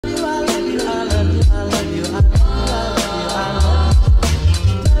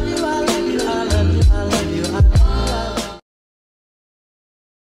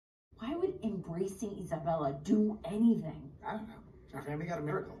erasing Isabella do anything? I don't know. Our family got a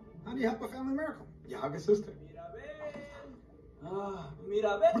miracle. How do you help a family miracle? You hug a sister.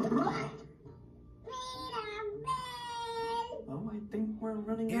 Mirabel! Oh, I think we're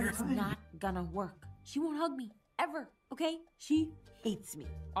running out of It's time. not gonna work. She won't hug me, ever, okay? She hates me.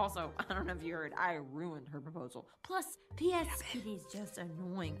 Also, I don't know if you heard, I ruined her proposal. Plus, P.S. It is just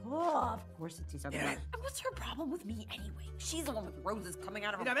annoying. Oh, of course it's Isabella. And what's her problem with me anyway? She's the one with roses coming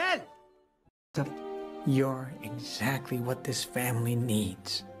out of her... Mirabel! You're exactly what this family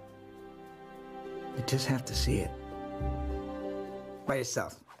needs. You just have to see it. By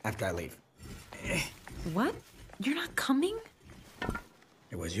yourself, after I leave. What? You're not coming?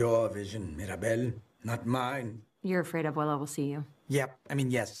 It was your vision, Mirabel, not mine. You're afraid Abuela will see you. Yep, I mean,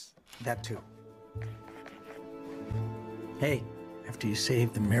 yes, that too. Hey, after you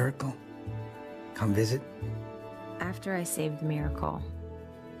save the miracle, come visit. After I saved the miracle,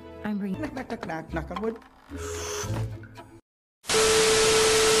 I'm bringing... Knock, knock, knock, knock, knock on wood.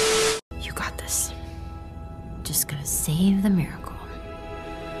 You got this. Just gonna save the miracle.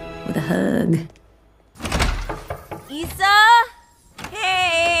 With a hug. Isa?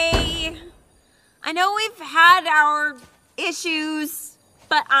 Hey! I know we've had our issues,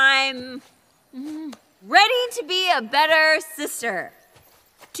 but I'm ready to be a better sister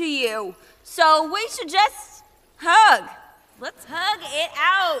to you. So we should just hug. Let's hug it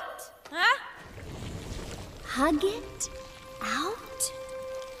out, huh? Hug it out?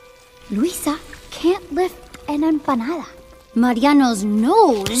 Luisa can't lift an empanada. Mariano's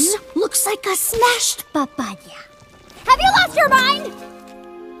nose looks like a smashed papaya. Have you lost your mind?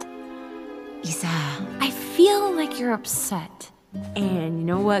 Isa, I feel like you're upset. And you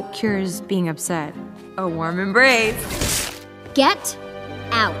know what cures being upset? A warm embrace. Get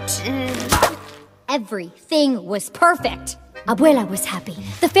out. Everything was perfect. Abuela was happy.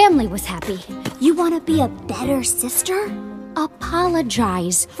 The family was happy. You want to be a better sister?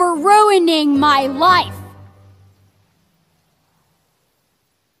 Apologize for ruining my life.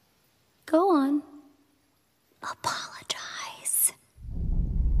 Go on. Apologize.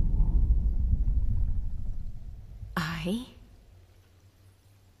 I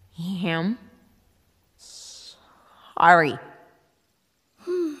am sorry.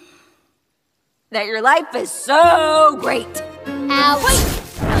 That your life is so great. Ouch. Wait!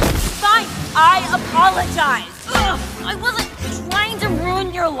 Fine, I apologize. Ugh, I wasn't trying to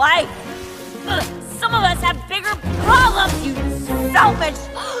ruin your life. Ugh, some of us have bigger problems, you selfish,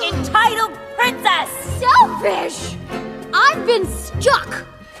 entitled princess. Selfish! I've been stuck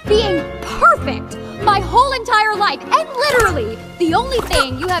being perfect my whole entire life, and literally, the only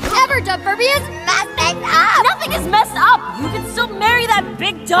thing you have ever done for me is mess things up! Nothing is messed up. You can still marry that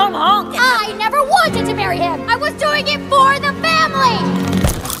big dumb honk. I never wanted to marry him! I was doing it for the family!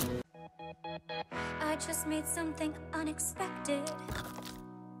 I just made something unexpected.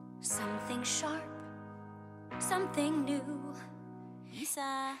 Something sharp. Something new.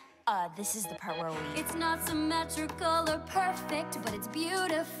 Lisa, this is the part where we... It's not symmetrical or perfect, but it's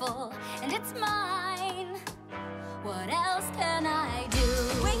beautiful, and it's mine. What else can I do?